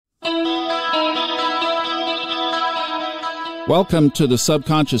Welcome to the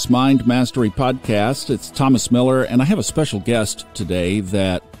Subconscious Mind Mastery Podcast. It's Thomas Miller, and I have a special guest today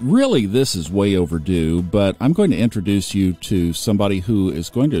that really this is way overdue, but I'm going to introduce you to somebody who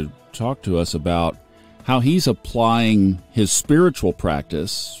is going to talk to us about how he's applying his spiritual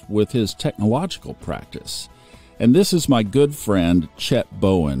practice with his technological practice. And this is my good friend, Chet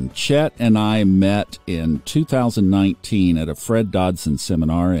Bowen. Chet and I met in 2019 at a Fred Dodson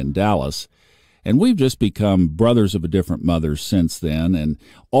seminar in Dallas. And we've just become brothers of a different mother since then. And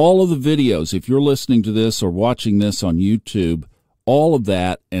all of the videos, if you're listening to this or watching this on YouTube, all of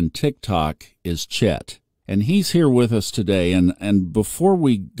that and TikTok is Chet. And he's here with us today. And before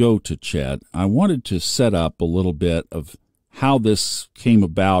we go to Chet, I wanted to set up a little bit of how this came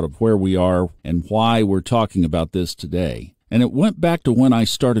about, of where we are and why we're talking about this today. And it went back to when I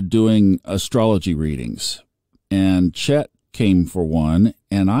started doing astrology readings. And Chet came for one,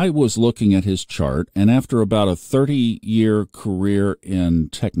 and I was looking at his chart, and after about a 30-year career in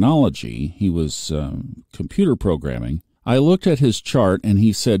technology, he was computer programming, I looked at his chart, and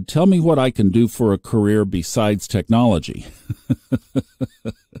he said, "Tell me what I can do for a career besides technology."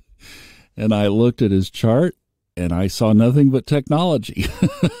 And I looked at his chart, and I saw nothing but technology.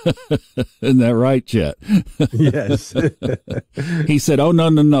 Isn't that right, Chet? Yes. He said, "Oh,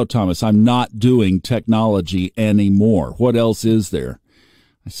 no, Thomas, I'm not doing technology anymore. What else is there?"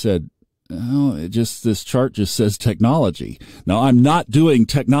 I said, "Oh, this chart just says technology. No, I'm not doing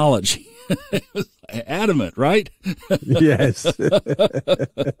technology." It was adamant, right? Yes.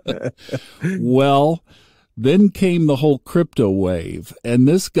 Well, then came the whole crypto wave, and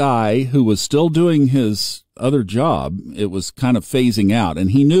this guy who was still doing his other job, it was kind of phasing out,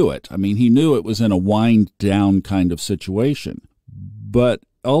 and he knew it. I mean, he knew it was in a wind down kind of situation. But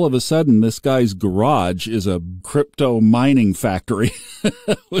all of a sudden, this guy's garage is a crypto mining factory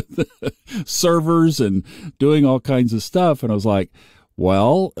with servers and doing all kinds of stuff. And I was like,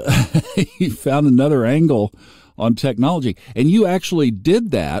 well, he found another angle on technology. And you actually did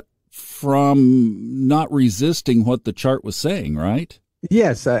that from not resisting what the chart was saying, right?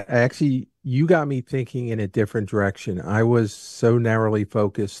 Yes, you got me thinking in a different direction. I was so narrowly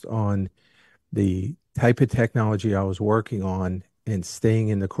focused on the type of technology I was working on and staying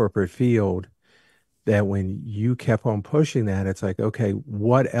in the corporate field that when you kept on pushing that, it's like, okay,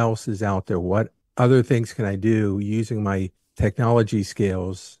 what else is out there? What other things can I do using my technology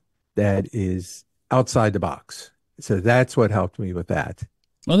skills that is outside the box? So that's what helped me with that.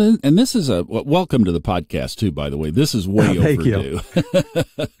 Well, and this is welcome to the podcast too, by the way. This is way overdue.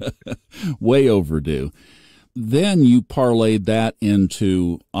 Way overdue. Then you parlayed that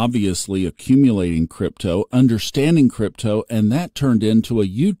into obviously accumulating crypto, understanding crypto, and that turned into a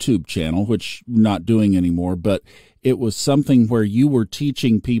YouTube channel, which you're not doing anymore, but it was something where you were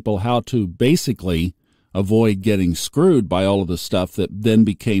teaching people how to basically avoid getting screwed by all of the stuff that then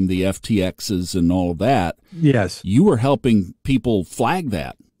became the FTXs and all of that. Yes. You were helping people flag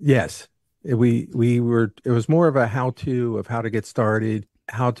that. Yes. It was more of a how-to of how to get started,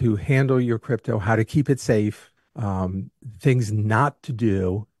 how to handle your crypto, how to keep it safe, things not to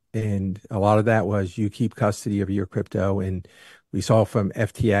do. And a lot of that was you keep custody of your crypto. And we saw from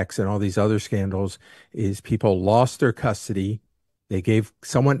FTX and all these other scandals is people lost their custody. They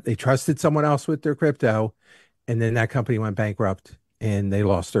trusted someone else with their crypto, and then that company went bankrupt and they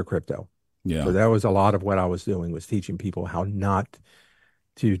lost their crypto. Yeah. So that was a lot of what I was doing, was teaching people how not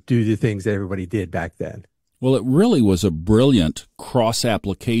to do the things that everybody did back then. Well, it really was a brilliant cross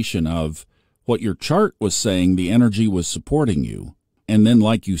application of what your chart was saying. The energy was supporting you. And then,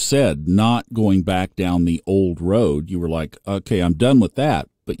 like you said, not going back down the old road. You were like, okay, I'm done with that.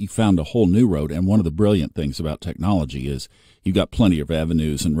 But you found a whole new road. And one of the brilliant things about technology is you've got plenty of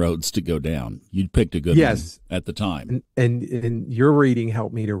avenues and roads to go down. You picked a good one at the time. And your reading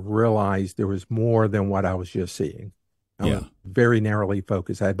helped me to realize there was more than what I was just seeing. I was very narrowly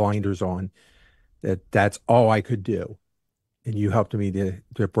focused. I had blinders on. That's all I could do. And you helped me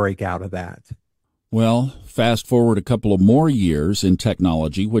to break out of that. Well, fast forward a couple of more years in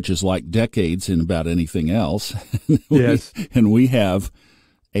technology, which is like decades in about anything else. Yes. And we have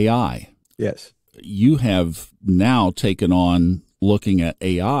AI. Yes. You have now taken on looking at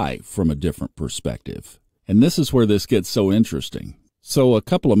AI from a different perspective. And this is where this gets so interesting. So a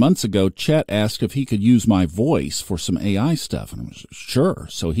couple of months ago, Chet asked if he could use my voice for some AI stuff. And I was sure.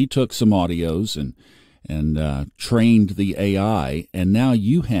 So he took some audios and trained the AI. And now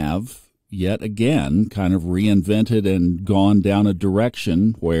you have yet again kind of reinvented and gone down a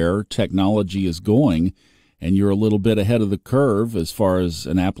direction where technology is going, and you're a little bit ahead of the curve as far as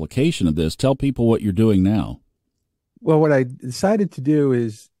an application of this. Tell people what you're doing now. Well, what I decided to do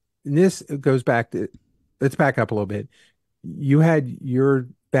is, and this goes back to, let's back up a little bit. you had your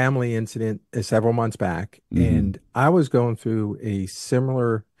family incident several months back, Hmm. and I was going through a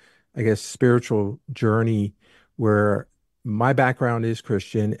similar, I guess, spiritual journey where my background is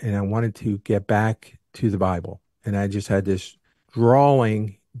Christian and I wanted to get back to the Bible. And I just had this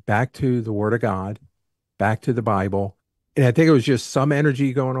drawing back to the Word of God, back to the Bible. And I think it was just some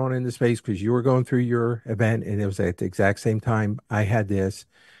energy going on in the space because you were going through your event and it was at the exact same time I had this.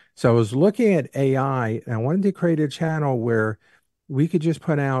 So I was looking at AI and I wanted to create a channel where we could just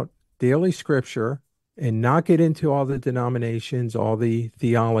put out daily scripture and not get into all the denominations, all the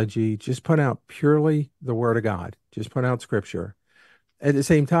theology, just put out purely the word of God, just put out scripture. At the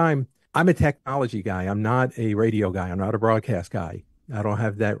same time, I'm a technology guy. I'm not a radio guy. I'm not a broadcast guy. I don't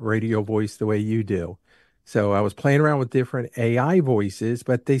have that radio voice the way you do. So I was playing around with different AI voices,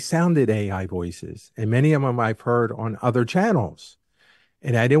 but they sounded AI voices. And many of them I've heard on other channels.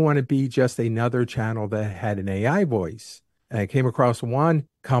 And I didn't want to be just another channel that had an AI voice. And I came across one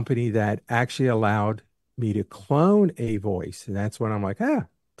company that actually allowed me to clone a voice. And that's when I'm like,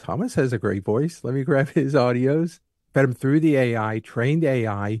 Thomas has a great voice. Let me grab his audios, fed him through the AI, trained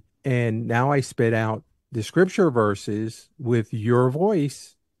AI, and now I spit out the scripture verses with your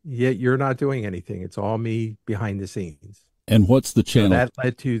voice, yet you're not doing anything. It's all me behind the scenes. And what's the So channel? that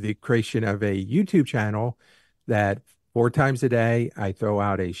led to the creation of a YouTube channel that 4 times a day I throw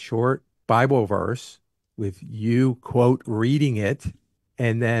out a short Bible verse with you quote reading it.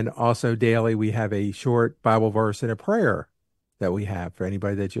 And then also daily we have a short Bible verse and a prayer that we have for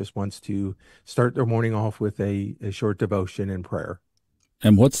anybody that just wants to start their morning off with a short devotion and prayer.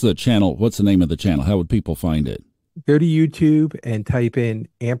 And what's the channel? What's the name of the channel? How would people find it? Go to YouTube and type in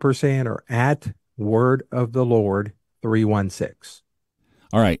ampersand or at Word of the Lord 316.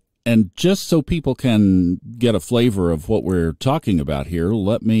 All right. And just so people can get a flavor of what we're talking about here,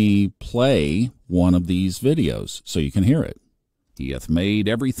 let me play one of these videos so you can hear it. He hath made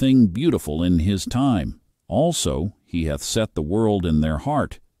everything beautiful in his time. Also, he hath set the world in their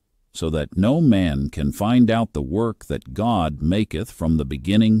heart, so that no man can find out the work that God maketh from the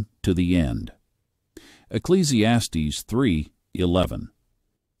beginning to the end. Ecclesiastes 3:11.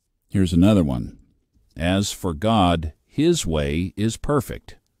 Here's another one. As for God, his way is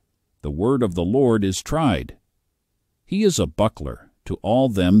perfect. The word of the Lord is tried. He is a buckler to all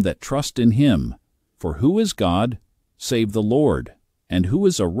them that trust in him. For who is God, save the Lord? And who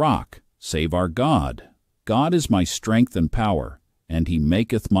is a rock, save our God? God is my strength and power, and he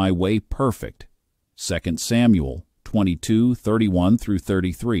maketh my way perfect. 2 Samuel 22:31 through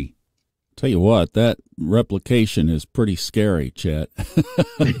 33. Tell you what, that replication is pretty scary, Chet.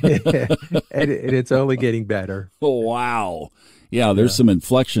 And it's only getting better. Oh, wow. Yeah, there's Yeah. some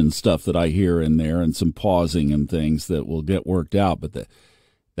inflection stuff that I hear in there and some pausing and things that will get worked out, but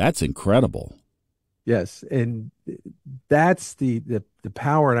that's incredible. Yes. And that's the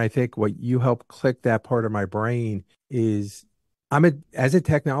power. And I think what you help click that part of my brain is as a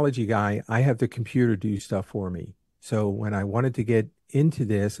technology guy, I have the computer do stuff for me. So when I wanted to get into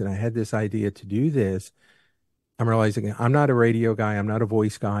this and I had this idea to do this, I'm realizing I'm not a radio guy. I'm not a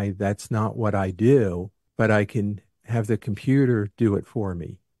voice guy. That's not what I do, but I can have the computer do it for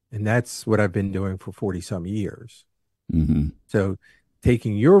me. And that's what I've been doing for 40 some years. Hmm. So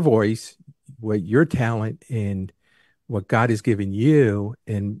taking your voice, what your talent and what God has given you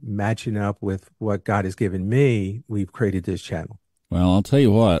and matching up with what God has given me, we've created this channel. Well, I'll tell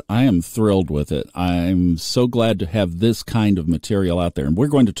you what, I am thrilled with it. I'm so glad to have this kind of material out there. And we're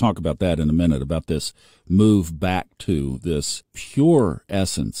going to talk about that in a minute, about this move back to this pure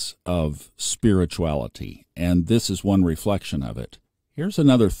essence of spirituality. And this is one reflection of it. Here's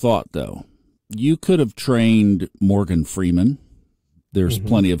another thought, though. You could have trained Morgan Freeman. There's Hmm.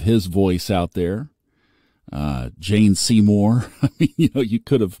 plenty of his voice out there. Jane Seymour. I mean, you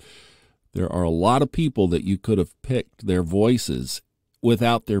could have. There are a lot of people that you could have picked their voices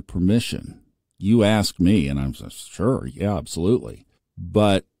without their permission. You asked me, and I'm sure, yeah, absolutely.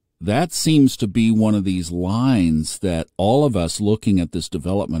 But that seems to be one of these lines that all of us looking at this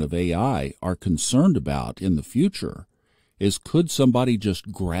development of AI are concerned about in the future is, could somebody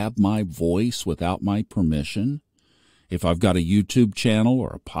just grab my voice without my permission? If I've got a YouTube channel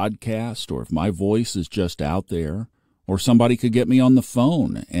or a podcast, or if my voice is just out there, or somebody could get me on the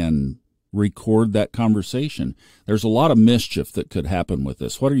phone and record that conversation. There's a lot of mischief that could happen with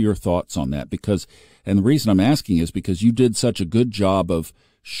this. What are your thoughts on that? And the reason I'm asking is because you did such a good job of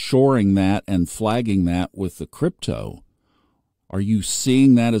shoring that and flagging that with the crypto. Are you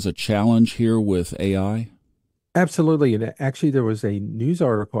seeing that as a challenge here with AI? Absolutely. And actually, there was a news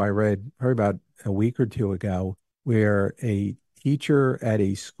article I read probably about a week or two ago where a teacher at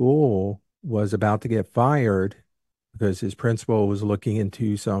a school was about to get fired because his principal was looking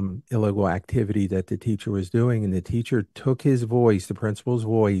into some illegal activity that the teacher was doing. And the teacher took his voice, the principal's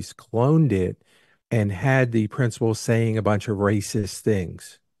voice, cloned it, and had the principal saying a bunch of racist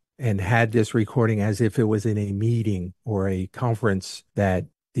things and had this recording as if it was in a meeting or a conference that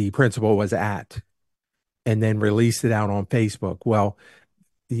the principal was at, and then released it out on Facebook. Well,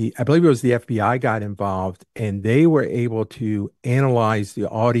 I believe it was the FBI got involved, and they were able to analyze the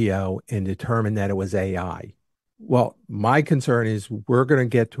audio and determine that it was AI. Well, my concern is we're going to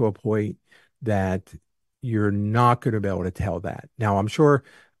get to a point that you're not going to be able to tell that. Now, I'm sure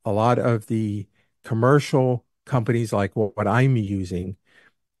a lot of the commercial companies like what I'm using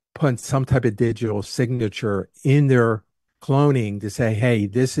put some type of digital signature in their cloning to say, hey,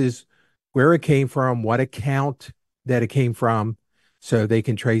 this is where it came from, what account that it came from, so they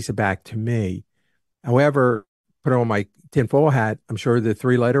can trace it back to me. However, put on my tinfoil hat, I'm sure the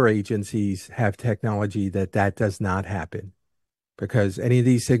three-letter agencies have technology that does not happen, because any of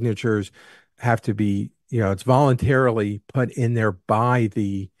these signatures have to be, it's voluntarily put in there by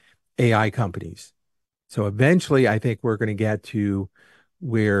the AI companies. So eventually, I think we're going to get to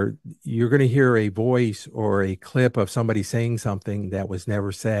where you're going to hear a voice or a clip of somebody saying something that was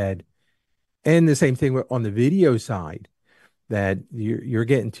never said. And the same thing on the video side, that you're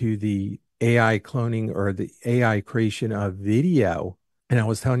getting to the AI cloning or the AI creation of video. And I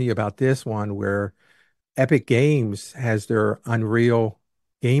was telling you about this one where Epic Games has their Unreal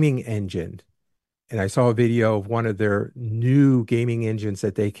gaming engine. And I saw a video of one of their new gaming engines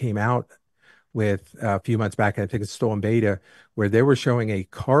that they came out with a few months back. I think it's still in beta, where they were showing a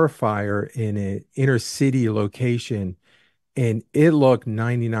car fire in an inner city location, and it looked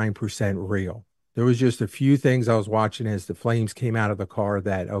 99% real. There was just a few things I was watching as the flames came out of the car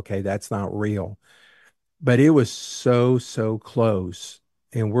that, okay, that's not real. But it was so, so close.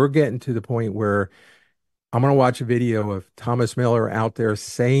 And we're getting to the point where I'm going to watch a video of Thomas Miller out there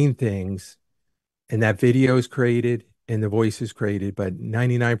saying things, and that video is created and the voice is created, but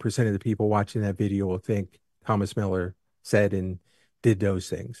 99% of the people watching that video will think Thomas Miller said and did those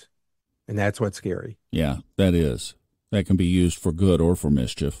things. And that's what's scary. Yeah, that is. That can be used for good or for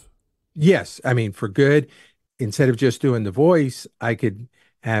mischief. Yes. I mean, for good, instead of just doing the voice, I could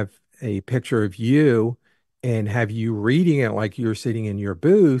have a picture of you and have you reading it like you're sitting in your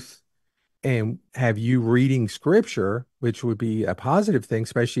booth, and have you reading scripture, which would be a positive thing,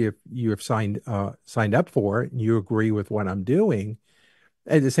 especially if you have signed up for it and you agree with what I'm doing.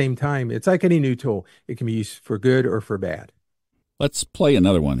 At the same time, it's like any new tool. It can be used for good or for bad. Let's play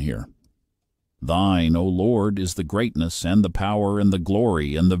another one here. Thine, O Lord, is the greatness and the power and the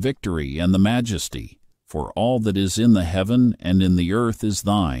glory and the victory and the majesty. For all that is in the heaven and in the earth is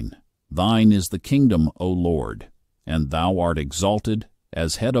thine. Thine is the kingdom, O Lord, and thou art exalted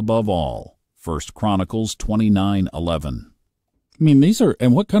as head above all. 1 Chronicles 29:11. I mean, these are,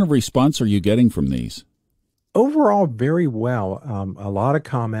 and what kind of response are you getting from these? Overall, very well. A lot of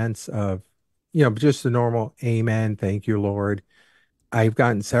comments of, just the normal amen, thank you, Lord. I've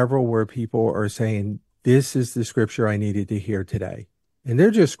gotten several where people are saying, this is the scripture I needed to hear today. And they're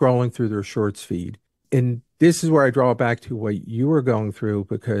just scrolling through their shorts feed. And this is where I draw back to what you were going through,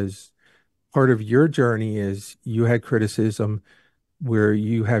 because part of your journey is you had criticism where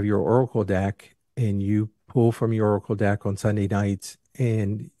you have your Oracle deck and you pull from your Oracle deck on Sunday nights,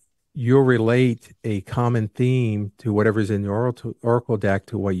 and you'll relate a common theme to whatever's in the Oracle deck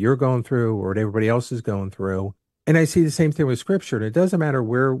to what you're going through or what everybody else is going through. And I see the same thing with scripture. And it doesn't matter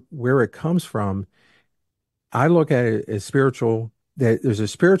where it comes from. I look at it as spiritual, that there's a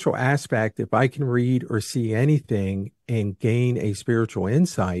spiritual aspect. If I can read or see anything and gain a spiritual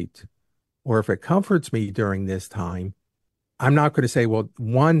insight, or if it comforts me during this time, I'm not going to say, well,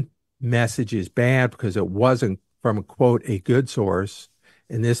 one message is bad because it wasn't from, quote, a good source,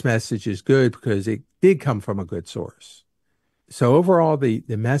 and this message is good because it did come from a good source. So overall, the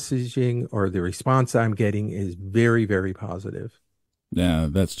messaging or the response I'm getting is very, very positive. Yeah,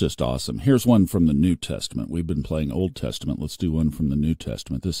 that's just awesome. Here's one from the New Testament. We've been playing Old Testament. Let's do one from the New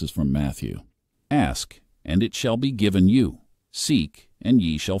Testament. This is from Matthew. Ask, and it shall be given you. Seek, and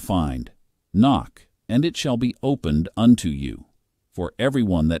ye shall find. Knock, and it shall be opened unto you. For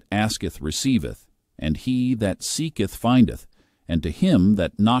everyone that asketh receiveth, and he that seeketh findeth, and to him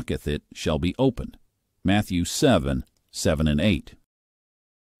that knocketh it shall be opened. Matthew 7:7 and 8.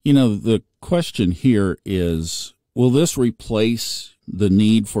 The question here is, will this replace the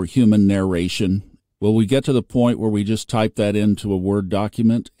need for human narration? Will we get to the point where we just type that into a Word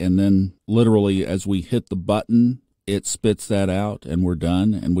document, and then literally as we hit the button, it spits that out and we're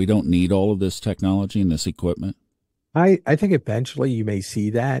done, and we don't need all of this technology and this equipment? I think eventually you may see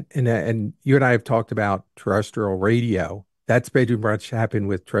that, and you and I have talked about terrestrial radio. That's pretty much happened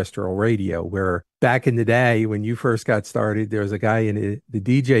with terrestrial radio, where back in the day when you first got started, there was a guy in the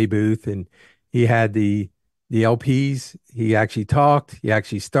DJ booth, and he had the LPs. He actually talked. He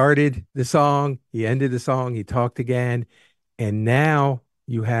actually started the song. He ended the song. He talked again, and now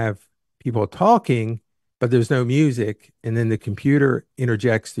you have people talking, but there's no music, and then the computer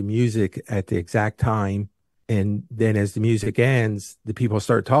interjects the music at the exact time, and then as the music ends, the people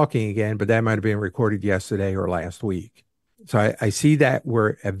start talking again, but that might have been recorded yesterday or last week. So I see that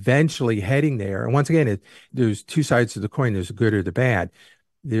we're eventually heading there. And once again, there's two sides to the coin. There's the good or the bad.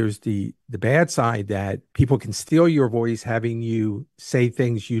 There's the bad side that people can steal your voice, having you say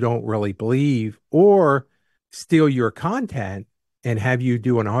things you don't really believe, or steal your content and have you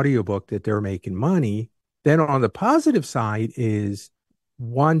do an audiobook that they're making money. Then on the positive side is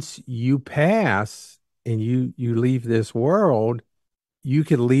once you pass and you leave this world, you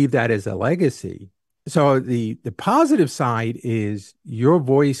can leave that as a legacy. So the positive side is your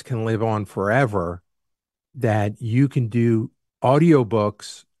voice can live on forever, that you can do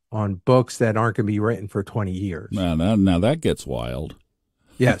audiobooks on books that aren't going to be written for 20 years. Now that gets wild.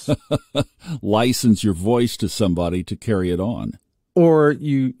 Yes. License your voice to somebody to carry it on. Or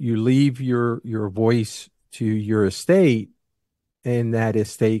you leave your voice to your estate, and that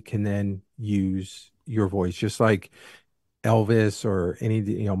estate can then use your voice, just like Elvis or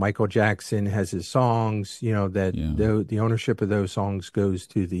Michael Jackson has his songs, that the ownership of those songs goes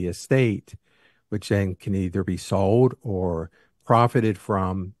to the estate, which then can either be sold or profited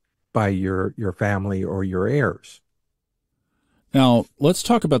from by your family or your heirs. Now, let's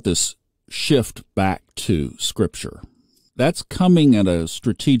talk about this shift back to Scripture. That's coming at a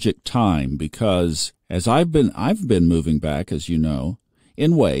strategic time because as I've been moving back, as you know,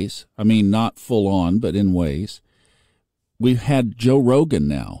 in ways, I mean, not full on, but in ways. We've had Joe Rogan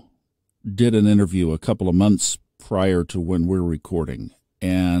now did an interview a couple of months prior to when we're recording,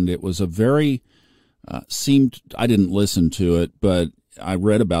 and it was a very I didn't listen to it, but I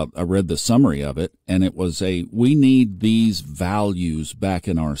read the summary of it, and it was we need these values back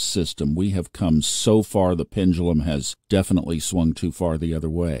in our system. We have come so far, the pendulum has definitely swung too far the other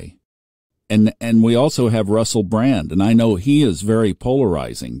way. And we also have Russell Brand, and I know he is very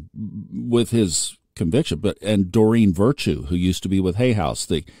polarizing with his conviction, and Doreen Virtue, who used to be with Hay House,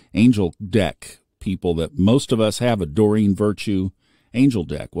 the angel deck people that most of us have a Doreen Virtue angel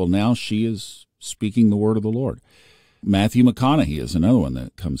deck. Well, now she is speaking the word of the Lord. Matthew McConaughey is another one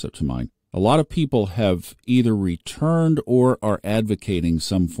that comes up to mind. A lot of people have either returned or are advocating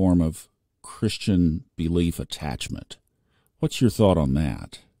some form of Christian belief attachment. What's your thought on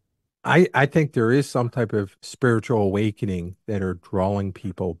that? I think there is some type of spiritual awakening that are drawing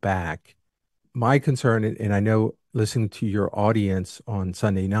people back. My concern, and I know listening to your audience on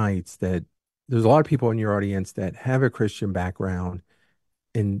Sunday nights, that there's a lot of people in your audience that have a Christian background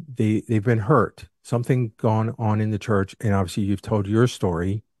and they've been hurt. Something gone on in the church, and obviously you've told your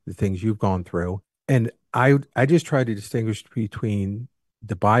story, the things you've gone through. And I just try to distinguish between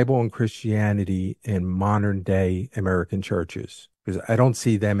the Bible and Christianity in modern day American churches, because I don't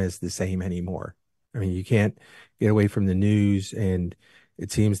see them as the same anymore. I mean, you can't get away from the news, and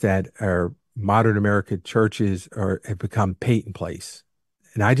it seems that our modern American churches have become Peyton Place.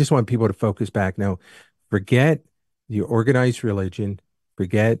 And I just want people to focus back. Now, forget the organized religion,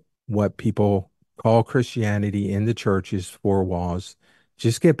 forget what people call Christianity in the church's four walls.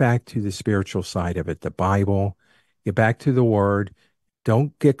 Just get back to the spiritual side of it, the Bible, get back to the Word.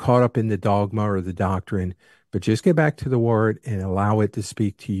 Don't get caught up in the dogma or the doctrine, but just get back to the Word and allow it to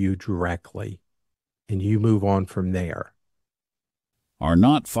speak to you directly. And you move on from there. Are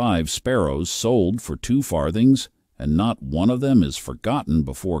not 5 sparrows sold for 2 farthings, and not one of them is forgotten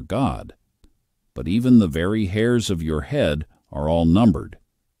before God? But even the very hairs of your head are all numbered.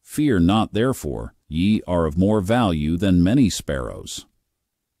 Fear not, therefore, ye are of more value than many sparrows.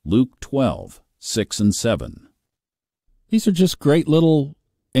 Luke 12:6 and 7. These are just great little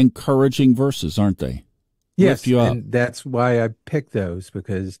encouraging verses, aren't they? Yes, Lift you up. and that's why I picked those,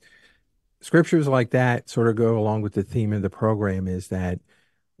 because scriptures like that sort of go along with the theme of the program, is that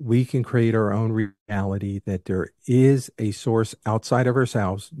we can create our own reality, that there is a source outside of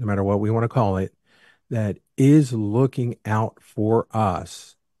ourselves, no matter what we want to call it, that is looking out for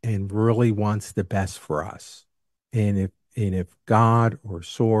us and really wants the best for us. And if God or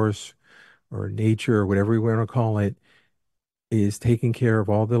source or nature or whatever we want to call it is taking care of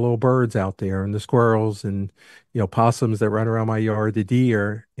all the little birds out there and the squirrels and possums that run around my yard, the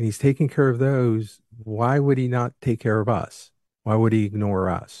deer, and he's taking care of those, why would he not take care of us? Why would he ignore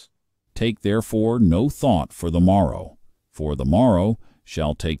us? Take therefore no thought for the morrow, for the morrow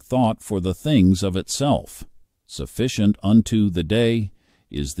shall take thought for the things of itself. Sufficient unto the day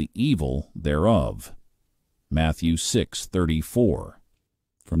is the evil thereof. Matthew 6:34,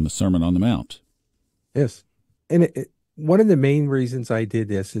 from the Sermon on the Mount. Yes. And one of the main reasons I did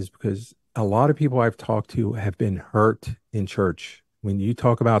this is because a lot of people I've talked to have been hurt in church. When you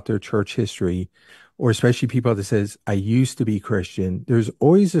talk about their church history, or especially people that says, I used to be Christian, there's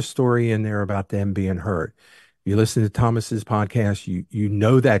always a story in there about them being hurt. You listen to Thomas's podcast, you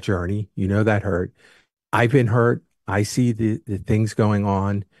know that journey, you know that hurt. I've been hurt. I see the things going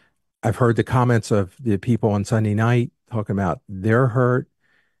on. I've heard the comments of the people on Sunday night talking about their hurt.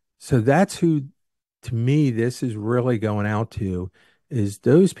 So that's who, to me, this is really going out to, is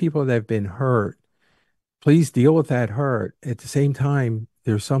those people that have been hurt. Please deal with that hurt. At the same time,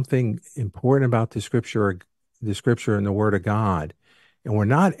 there's something important about the scripture and the word of God. And we're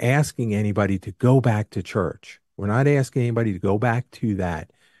not asking anybody to go back to church. We're not asking anybody to go back to that.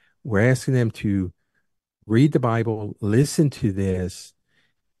 We're asking them to read the Bible, listen to this,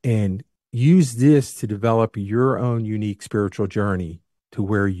 and use this to develop your own unique spiritual journey to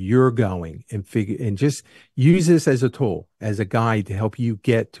where you're going, and just use this as a tool, as a guide to help you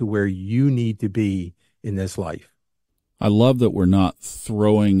get to where you need to be in this life. I love that we're not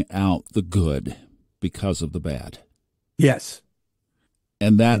throwing out the good because of the bad. Yes.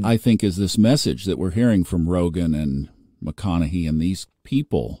 And that, I think, is this message that we're hearing from Rogan and McConaughey and these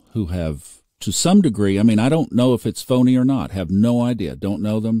people who have, to some degree, I mean, I don't know if it's phony or not, have no idea, don't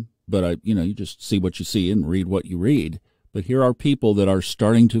know them, but you just see what you see and read what you read. But here are people that are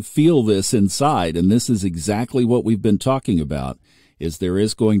starting to feel this inside, and this is exactly what we've been talking about, is there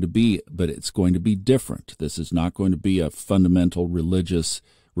is going to be, but it's going to be different. This is not going to be a fundamental religious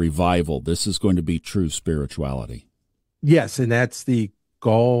revival. This is going to be true spirituality. Yes, and that's the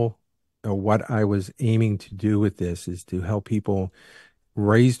goal, or what I was aiming to do with this, is to help people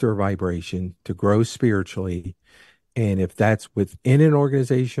raise their vibration, to grow spiritually. And if that's within an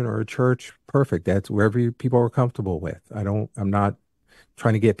organization or a church, perfect. That's wherever people are comfortable with. I'm not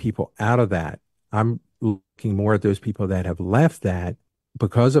trying to get people out of that. I'm looking more at those people that have left that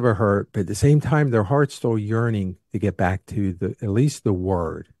because of a hurt, but at the same time, their heart's still yearning to get back to at least the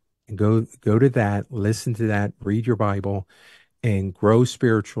word, and go to that, listen to that, read your Bible, and grow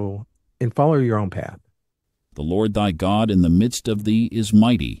spiritual and follow your own path. The Lord thy God in the midst of thee is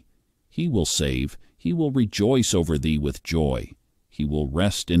mighty. He will save. He will rejoice over thee with joy. He will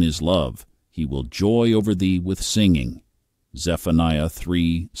rest in his love. He will joy over thee with singing. Zephaniah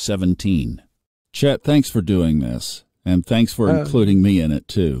 3:17. Chet, thanks for doing this, and thanks for including me in it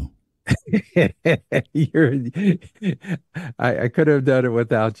too. I could have done it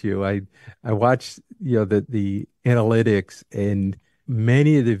without you. I watched the analytics, and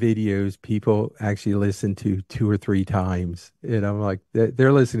many of the videos people actually listen to 2 or 3 times, and I'm like,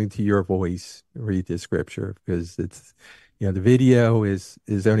 they're listening to your voice read the scripture, because it's the video is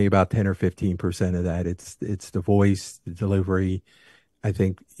only about 10 or 15% of that. It's the voice, the delivery. I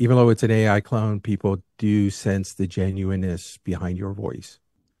think even though it's an AI clone, people do sense the genuineness behind your voice.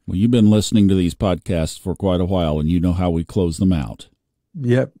 Well, you've been listening to these podcasts for quite a while, and you know how we close them out.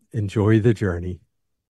 Yep. Enjoy the journey.